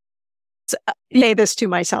order. So, I say this to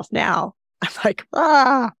myself now. I'm like,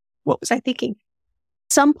 what was I thinking?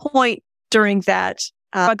 Some point during that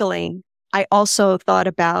struggling, I also thought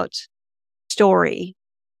about story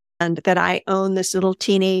and that I own this little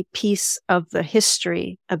teeny piece of the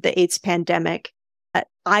history of the AIDS pandemic that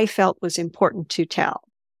I felt was important to tell.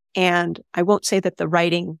 And I won't say that the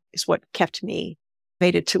writing is what kept me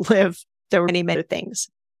motivated to live. There were many, many things,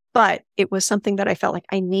 but it was something that I felt like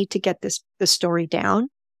I need to get this story down.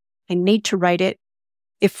 I need to write it,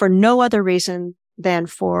 if for no other reason than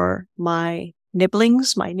for my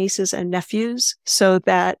nibblings, my nieces and nephews, so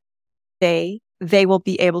that they will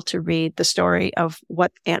be able to read the story of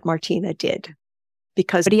what Aunt Martina did.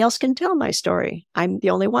 Because nobody else can tell my story. I'm the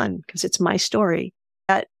only one because it's my story.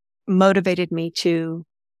 That motivated me to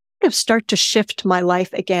start to shift my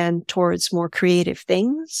life again towards more creative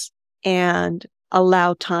things and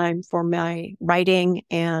allow time for my writing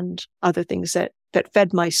and other things that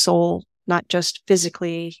fed my soul, not just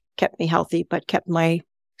physically kept me healthy, but kept my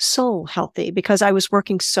soul healthy because I was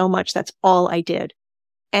working so much. That's all I did.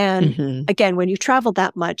 And again, when you travel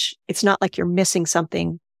that much, it's not like you're missing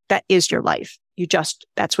something that is your life.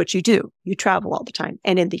 That's what you do. You travel all the time.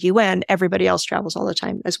 And in the UN, everybody else travels all the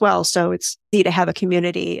time as well. So it's easy to have a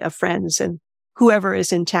community of friends and whoever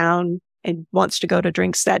is in town and wants to go to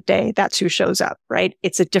drinks that day, that's who shows up, right?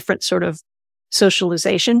 It's a different sort of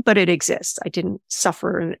socialization, but it exists. I didn't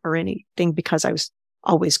suffer or anything because I was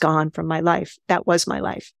always gone from my life. That was my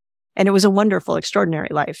life. And it was a wonderful, extraordinary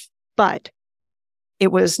life, but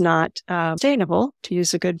it was not sustainable, to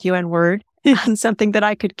use a good UN word, and something that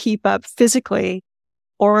I could keep up physically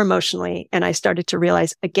or emotionally. And I started to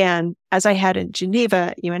realize again, as I had in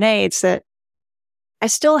Geneva, UNAIDS, that I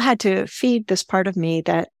still had to feed this part of me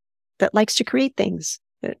that likes to create things,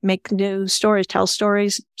 that make new stories, tell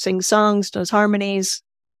stories, sing songs, does harmonies,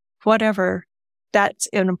 whatever. That's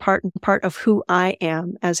an important part of who I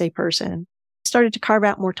am as a person. I started to carve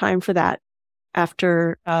out more time for that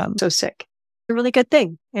after so sick. A really good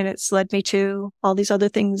thing. And it's led me to all these other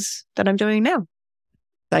things that I'm doing now.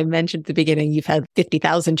 I mentioned at the beginning, you've had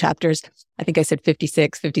 50,000 chapters. I think I said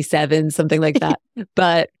 56, 57, something like that.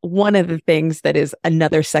 But one of the things that is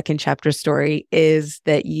another second chapter story is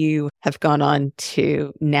that you have gone on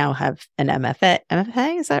to now have an MFA.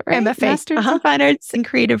 MFA, is that right? MFA. Master's of Fine Arts in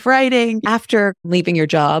Creative Writing after leaving your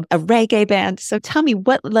job, a reggae band. So tell me,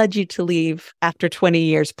 what led you to leave after 20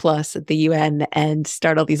 years plus at the UN and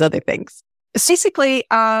start all these other things? Basically,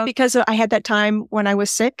 because I had that time when I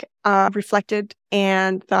was sick, reflected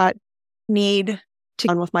and thought, need to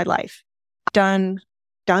get on with my life. Done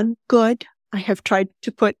good. I have tried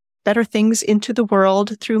to put better things into the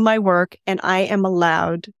world through my work, and I am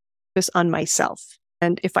allowed this on myself.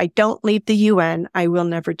 And if I don't leave the UN, I will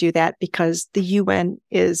never do that because the UN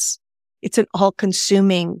it's an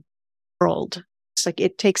all-consuming world. It's like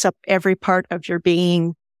it takes up every part of your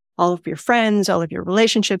being. All of your friends, all of your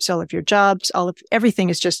relationships, all of your jobs,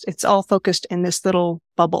 everything is it's all focused in this little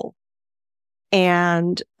bubble.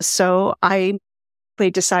 And so I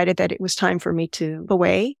decided that it was time for me to move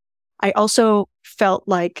away. I also felt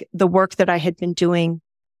like the work that I had been doing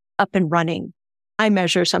up and running, I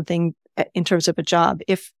measure something in terms of a job.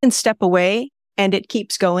 If you can step away and it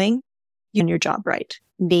keeps going, you do your job right.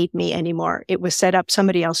 Need me anymore. It was set up,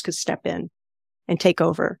 somebody else could step in and take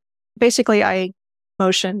over. Basically, I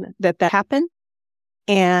motion that happened.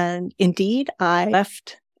 And indeed, I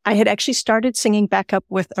left. I had actually started singing back up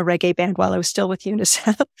with a reggae band while I was still with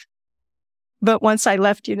UNICEF. But once I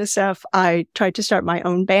left UNICEF, I tried to start my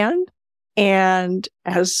own band. And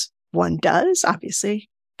as one does, obviously,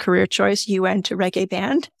 career choice, UN to reggae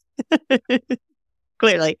band.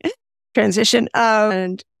 Clearly. Transition.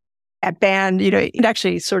 And a band, it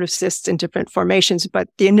actually sort of exists in different formations, but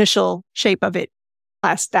the initial shape of it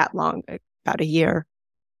lasts that long, about a year.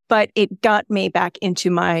 But it got me back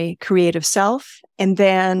into my creative self. And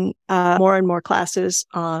then more and more classes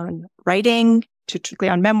on writing,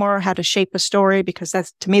 particularly on memoir, how to shape a story, because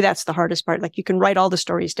to me, that's the hardest part. Like you can write all the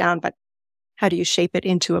stories down, but how do you shape it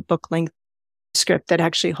into a book length script that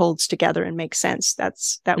actually holds together and makes sense? That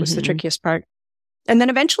was the trickiest part. And then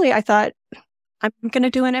eventually I thought, I'm going to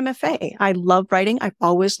do an MFA. I love writing. I've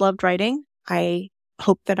always loved writing. I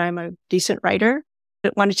hope that I'm a decent writer.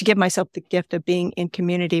 wanted to give myself the gift of being in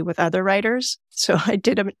community with other writers. So I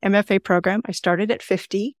did an MFA program. I started at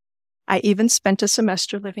 50. I even spent a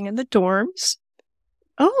semester living in the dorms.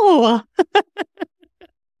 Oh,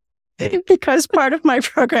 because part of my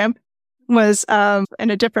program was in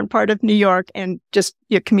a different part of New York, and just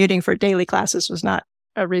commuting for daily classes was not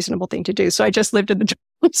a reasonable thing to do. So I just lived in the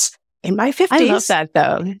dorms in my 50s. I love that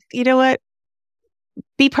though. You know what?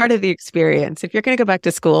 Be part of the experience. If you're going to go back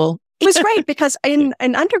to school. It was great because in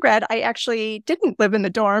undergrad, I actually didn't live in the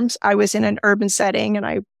dorms. I was in an urban setting and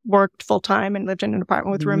I worked full time and lived in an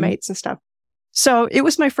apartment with roommates and stuff. So it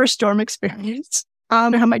was my first dorm experience. I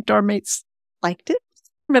don't know how my dorm mates liked it.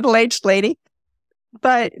 Middle-aged lady.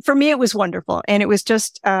 But for me, it was wonderful. And it was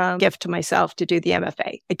just a gift to myself to do the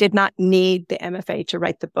MFA. I did not need the MFA to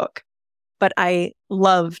write the book, but I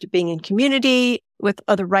loved being in community with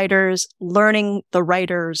other writers, learning the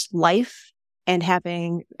writer's life, and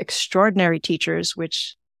having extraordinary teachers,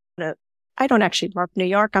 which I don't actually love New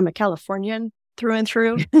York. I'm a Californian through and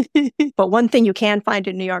through. But one thing you can find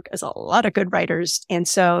in New York is a lot of good writers. And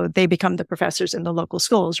so they become the professors in the local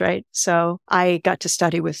schools, right? So I got to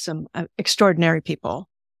study with some extraordinary people.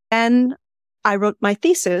 And I wrote my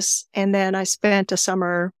thesis, and then I spent a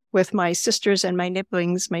summer with my sisters and my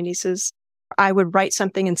nibblings, my nieces. I would write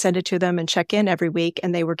something and send it to them and check in every week,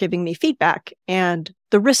 and they were giving me feedback. And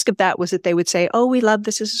the risk of that was that they would say, "Oh, we love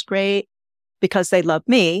this. This is great," because they love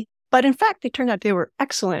me. But in fact, they turned out they were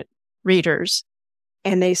excellent readers.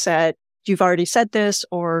 And they said, "You've already said this,"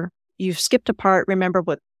 or "You've skipped a part. Remember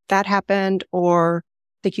what that happened," or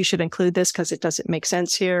 "I think you should include this because it doesn't make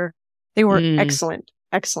sense here." They were excellent.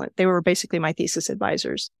 They were basically my thesis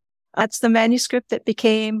advisors. That's the manuscript that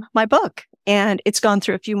became my book. And it's gone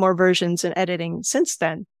through a few more versions and editing since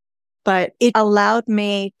then. But it allowed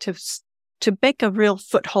me to make a real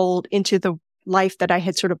foothold into the life that I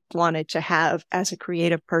had sort of wanted to have as a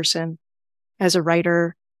creative person, as a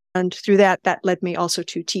writer. And through that led me also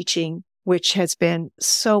to teaching, which has been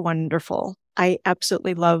so wonderful. I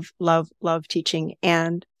absolutely love teaching.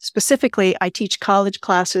 And specifically, I teach college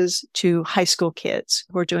classes to high school kids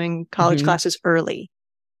who are doing college classes early.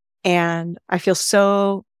 And I feel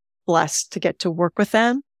so blessed to get to work with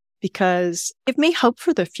them because give me hope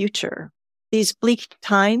for the future. These bleak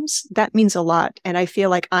times, that means a lot. And I feel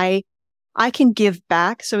like I can give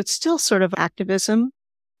back. So it's still sort of activism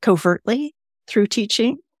covertly through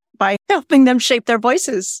teaching by helping them shape their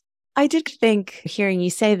voices. I did think, hearing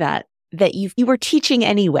you say that you were teaching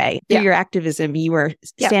anyway through your activism. You were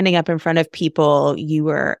standing up in front of people. You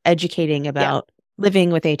were educating about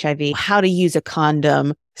living with HIV, how to use a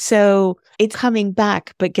condom. So it's coming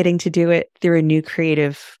back, but getting to do it through a new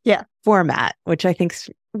creative format, which I think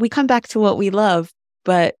we come back to what we love,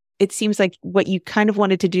 but it seems like what you kind of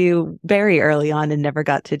wanted to do very early on and never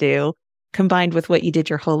got to do, combined with what you did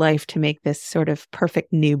your whole life to make this sort of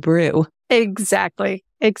perfect new brew. Exactly.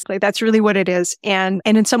 That's really what it is. And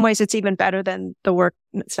in some ways, it's even better than the work.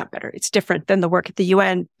 It's not better. It's different than the work at the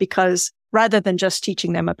UN because rather than just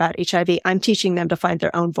teaching them about HIV, I'm teaching them to find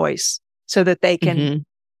their own voice so that they can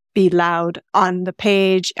be loud on the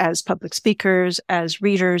page as public speakers, as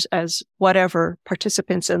readers, as whatever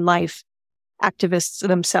participants in life, activists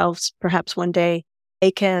themselves, perhaps one day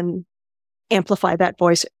they can amplify that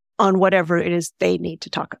voice on whatever it is they need to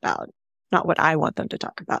talk about. Not what I want them to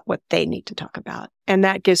talk about, what they need to talk about. And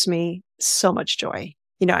that gives me so much joy.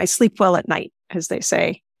 I sleep well at night, as they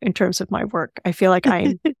say, in terms of my work. I feel like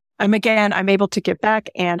I'm able to give back,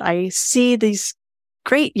 and I see these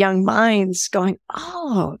great young minds going,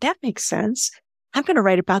 "Oh, that makes sense. I'm going to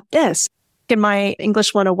write about this." In my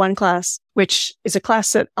English 101 class, which is a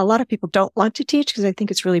class that a lot of people don't want to teach because I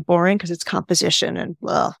think it's really boring because it's composition and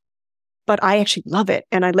blah. But I actually love it.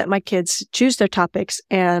 And I let my kids choose their topics.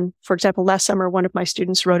 And for example, last summer, one of my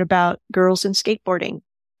students wrote about girls in skateboarding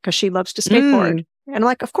because she loves to skateboard. And I'm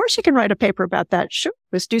like, of course you can write a paper about that. Sure.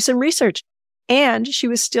 Let's do some research. And she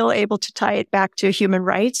was still able to tie it back to human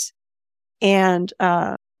rights and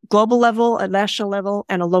global level, a national level,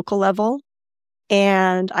 and a local level.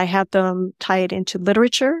 And I had them tie it into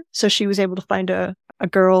literature. So she was able to find a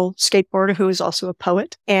girl skateboarder who is also a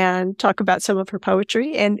poet and talk about some of her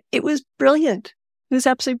poetry. And it was brilliant. It was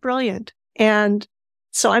absolutely brilliant. And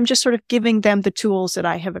so I'm just sort of giving them the tools that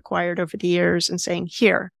I have acquired over the years and saying,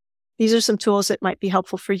 here, these are some tools that might be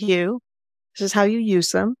helpful for you. This is how you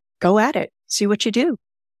use them. Go at it. See what you do.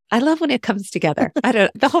 I love when it comes together.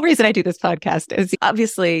 The whole reason I do this podcast is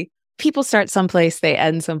obviously people start someplace, they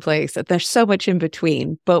end someplace. There's so much in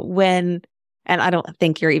between. But when And I don't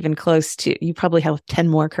think you're even close to, you probably have 10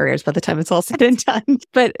 more careers by the time it's all said and done.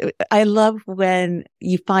 But I love when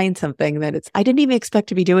you find something that I didn't even expect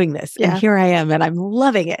to be doing this. Yeah. And here I am and I'm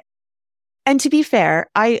loving it. And to be fair,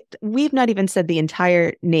 we've not even said the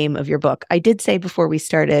entire name of your book. I did say before we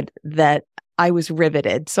started that I was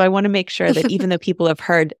riveted. So I want to make sure that even though people have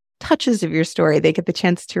heard touches of your story, they get the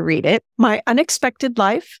chance to read it. My Unexpected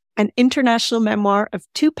Life, an international memoir of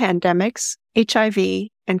 2 pandemics, HIV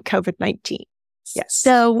and COVID-19. Yes.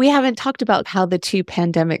 So we haven't talked about how the 2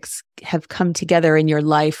 pandemics have come together in your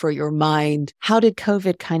life or your mind. How did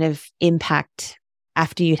COVID kind of impact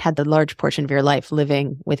after you'd had the large portion of your life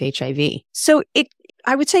living with HIV? So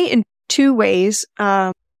I would say in 2 ways,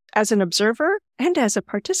 as an observer and as a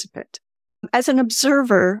participant. As an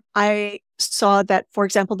observer, I saw that, for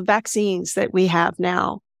example, the vaccines that we have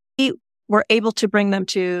now, we were able to bring them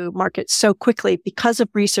to market so quickly because of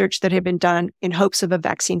research that had been done in hopes of a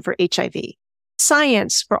vaccine for HIV.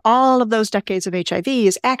 Science for all of those decades of HIV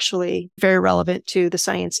is actually very relevant to the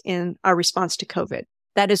science in our response to COVID.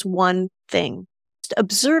 That is one thing. Just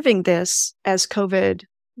observing this as COVID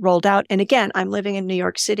rolled out. And again, I'm living in New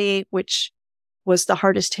York City, which was the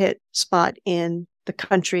hardest hit spot in the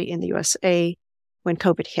country, in the USA, when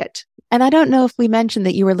COVID hit. And I don't know if we mentioned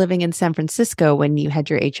that you were living in San Francisco when you had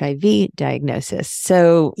your HIV diagnosis.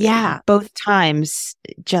 So Yeah. both times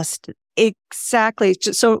just... Exactly.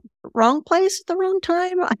 So wrong place at the wrong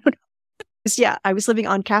time. I don't know. Yeah, I was living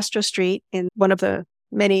on Castro Street in one of the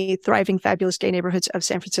many thriving, fabulous gay neighborhoods of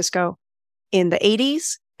San Francisco in the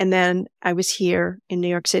 80s. And then I was here in New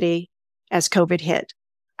York City as COVID hit.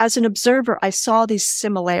 As an observer, I saw these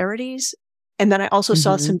similarities. And then I also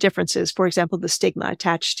saw some differences. For example, the stigma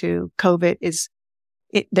attached to COVID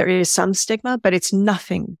there is some stigma, but it's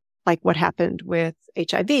nothing like what happened with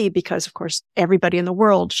HIV because, of course, everybody in the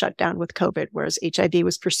world shut down with COVID, whereas HIV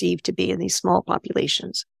was perceived to be in these small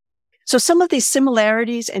populations. So some of these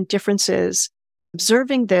similarities and differences,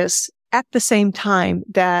 observing this at the same time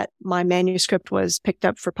that my manuscript was picked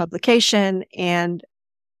up for publication and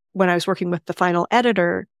when I was working with the final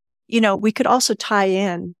editor, we could also tie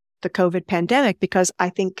in the COVID pandemic because I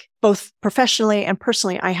think both professionally and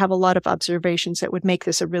personally, I have a lot of observations that would make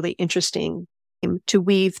this a really interesting to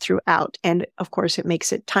weave throughout. And of course, it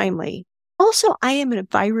makes it timely. Also, I am a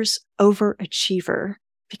virus overachiever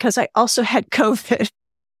because I also had COVID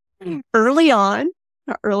early on,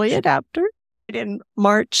 an early adapter in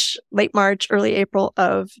late March, early April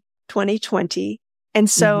of 2020. And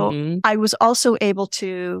so I was also able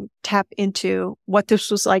to tap into what this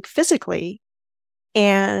was like physically.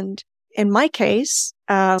 And in my case,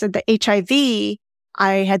 the HIV,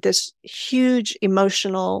 I had this huge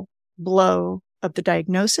emotional blow of the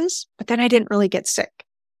diagnosis, but then I didn't really get sick.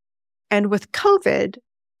 And with COVID,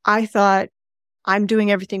 I thought I'm doing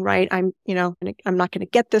everything right. I'm not going to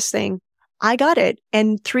get this thing. I got it.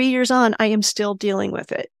 And 3 years on, I am still dealing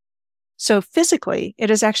with it. So physically, it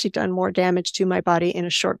has actually done more damage to my body in a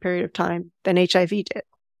short period of time than HIV did.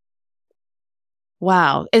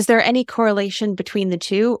 Wow. Is there any correlation between the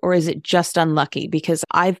two or is it just unlucky? Because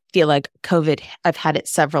I feel like COVID, I've had it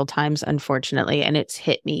several times, unfortunately, and it's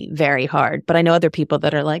hit me very hard. But I know other people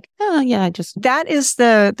that are like, oh, yeah, That is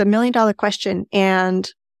the $1 million question. And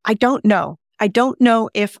I don't know. I don't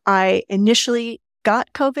know if I initially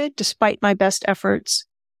got COVID despite my best efforts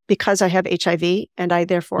because I have HIV and I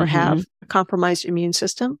therefore have a compromised immune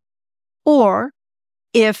system, or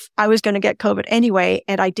if I was going to get COVID anyway,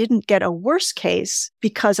 and I didn't get a worse case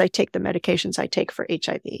because I take the medications I take for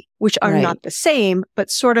HIV, which are not the same,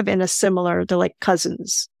 but sort of in a similar, they're like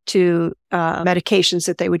cousins to medications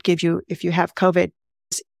that they would give you if you have COVID.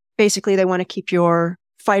 Basically, they want to keep your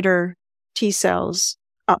fighter T cells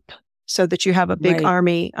up so that you have a big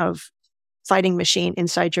army of fighting machine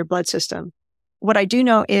inside your blood system. What I do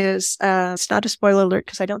know is, it's not a spoiler alert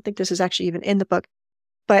because I don't think this is actually even in the book,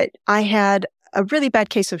 but I had a really bad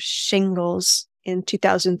case of shingles in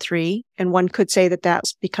 2003. And one could say that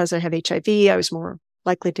that's because I have HIV. I was more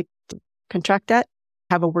likely to contract that,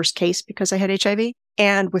 have a worse case because I had HIV.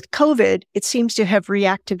 And with COVID, it seems to have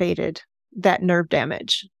reactivated that nerve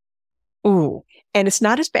damage. Ooh. And it's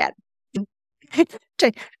not as bad.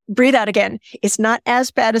 Breathe out again. It's not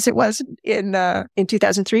as bad as it was in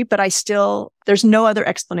 2003, but there's no other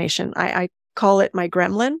explanation. I call it my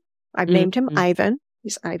gremlin. I've named him Ivan.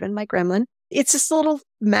 He's Ivan, my gremlin. It's this little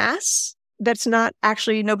mass that's not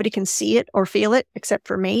actually, nobody can see it or feel it except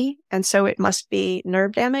for me. And so it must be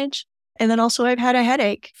nerve damage. And then also I've had a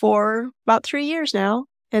headache for about 3 years now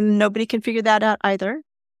and nobody can figure that out either.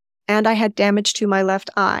 And I had damage to my left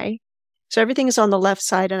eye. So everything is on the left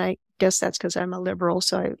side. And I guess that's because I'm a liberal.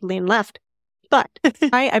 So I lean left. But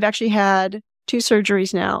I've actually had 2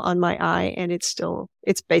 surgeries now on my eye, and it's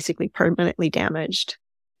basically permanently damaged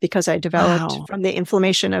because I developed from the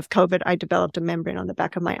inflammation of COVID, I developed a membrane on the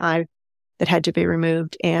back of my eye that had to be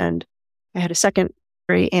removed. And I had a second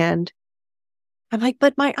surgery, and I'm like,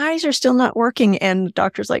 but my eyes are still not working. And the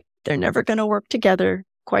doctor's like, they're never going to work together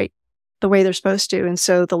quite the way they're supposed to. And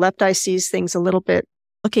so the left eye sees things a little bit,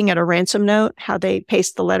 looking at a ransom note, how they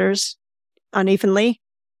paste the letters unevenly.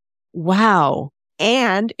 Wow.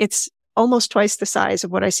 And it's almost twice the size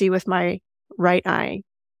of what I see with my right eye.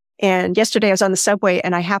 And yesterday I was on the subway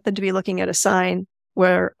and I happened to be looking at a sign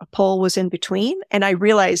where a pole was in between. And I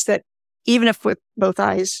realized that even if with both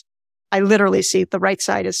eyes, I literally see the right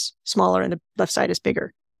side is smaller and the left side is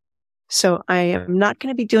bigger. So I am not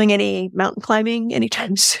going to be doing any mountain climbing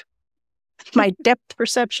anytime soon. My depth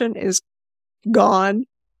perception is gone.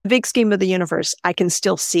 The big scheme of the universe, I can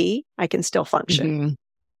still see, I can still function,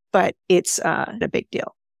 but it's a big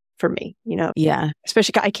deal for me, Yeah.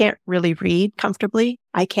 Especially I can't really read comfortably.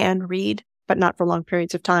 I can read, but not for long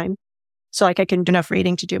periods of time. So I can do enough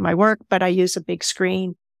reading to do my work, but I use a big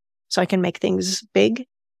screen so I can make things big.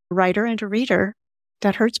 Writer and a reader,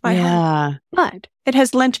 that hurts my heart. But it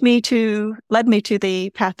has led me to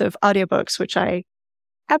the path of audiobooks, which I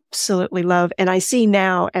absolutely love. And I see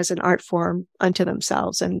now as an art form unto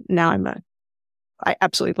themselves. And now I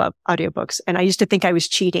absolutely love audiobooks. And I used to think I was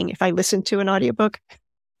cheating if I listened to an audiobook.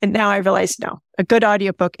 And now I realize, no, a good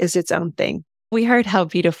audiobook is its own thing. We heard how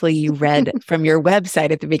beautifully you read from your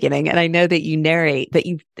website at the beginning. And I know that you narrate that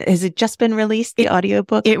has it just been released, the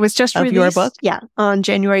audiobook? It was just released, your book? Yeah, on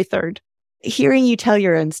January 3rd. Hearing you tell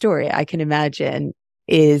your own story, I can imagine,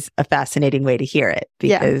 is a fascinating way to hear it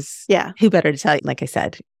because who better to tell you? Like I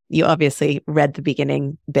said, you obviously read the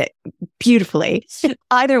beginning bit beautifully.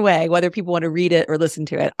 Either way, whether people want to read it or listen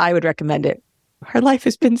to it, I would recommend it. Her life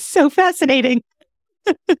has been so fascinating.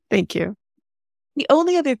 Thank you. The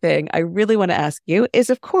only other thing I really want to ask you is,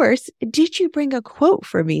 of course, did you bring a quote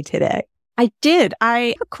for me today? I did. I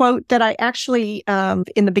have a quote that I actually,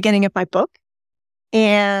 in the beginning of my book,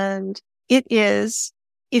 and it is,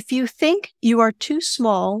 if you think you are too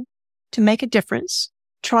small to make a difference,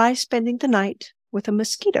 try spending the night with a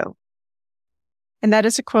mosquito. And that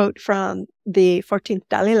is a quote from the 14th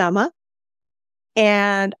Dalai Lama.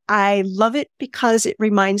 And I love it because it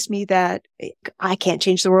reminds me that I can't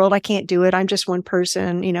change the world. I can't do it. I'm just one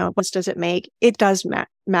person. What does it make? It does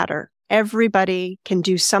matter. Everybody can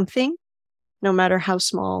do something, no matter how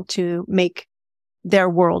small, to make their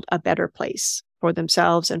world a better place for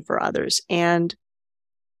themselves and for others. And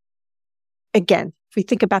again, if we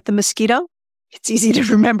think about the mosquito, it's easy to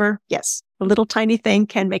remember. Yes, a little tiny thing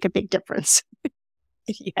can make a big difference.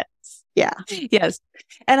 Yes. Yeah. Yes.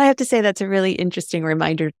 And I have to say that's a really interesting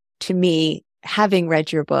reminder to me, having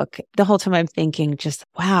read your book. The whole time I'm thinking just,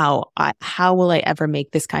 wow, how will I ever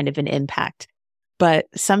make this kind of an impact? But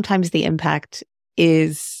sometimes the impact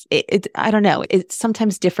is, I don't know, it's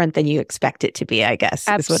sometimes different than you expect it to be, I guess,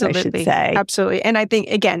 Absolutely. is what I should say. Absolutely. And I think,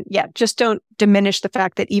 again, just don't diminish the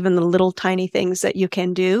fact that even the little tiny things that you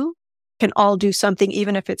can do can all do something,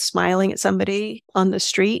 even if it's smiling at somebody on the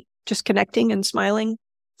street, just connecting and smiling.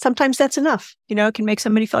 Sometimes that's enough. It can make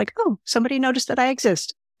somebody feel like, oh, somebody noticed that I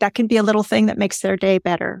exist. That can be a little thing that makes their day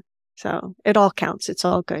better. So it all counts. It's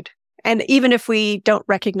all good. And even if we don't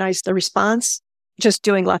recognize the response, just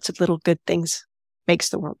doing lots of little good things makes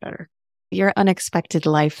the world better. Your unexpected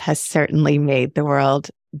life has certainly made the world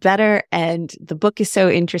better. And the book is so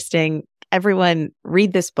interesting. Everyone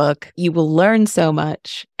read this book. You will learn so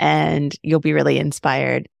much and you'll be really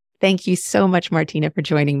inspired. Thank you so much, Martina, for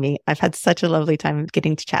joining me. I've had such a lovely time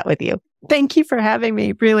getting to chat with you. Thank you for having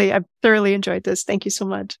me. Really, I've thoroughly enjoyed this. Thank you so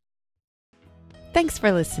much. Thanks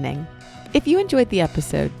for listening. If you enjoyed the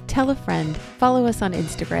episode, tell a friend, follow us on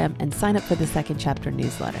Instagram, and sign up for the Second Chapter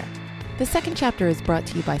newsletter. The Second Chapter is brought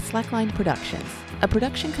to you by Slackline Productions, a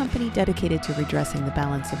production company dedicated to redressing the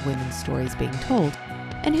balance of women's stories being told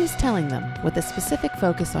and who's telling them, with a specific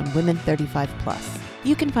focus on women 35 plus.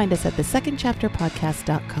 You can find us at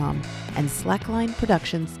thesecondchapterpodcast.com and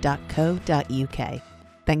slacklineproductions.co.uk.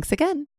 Thanks again.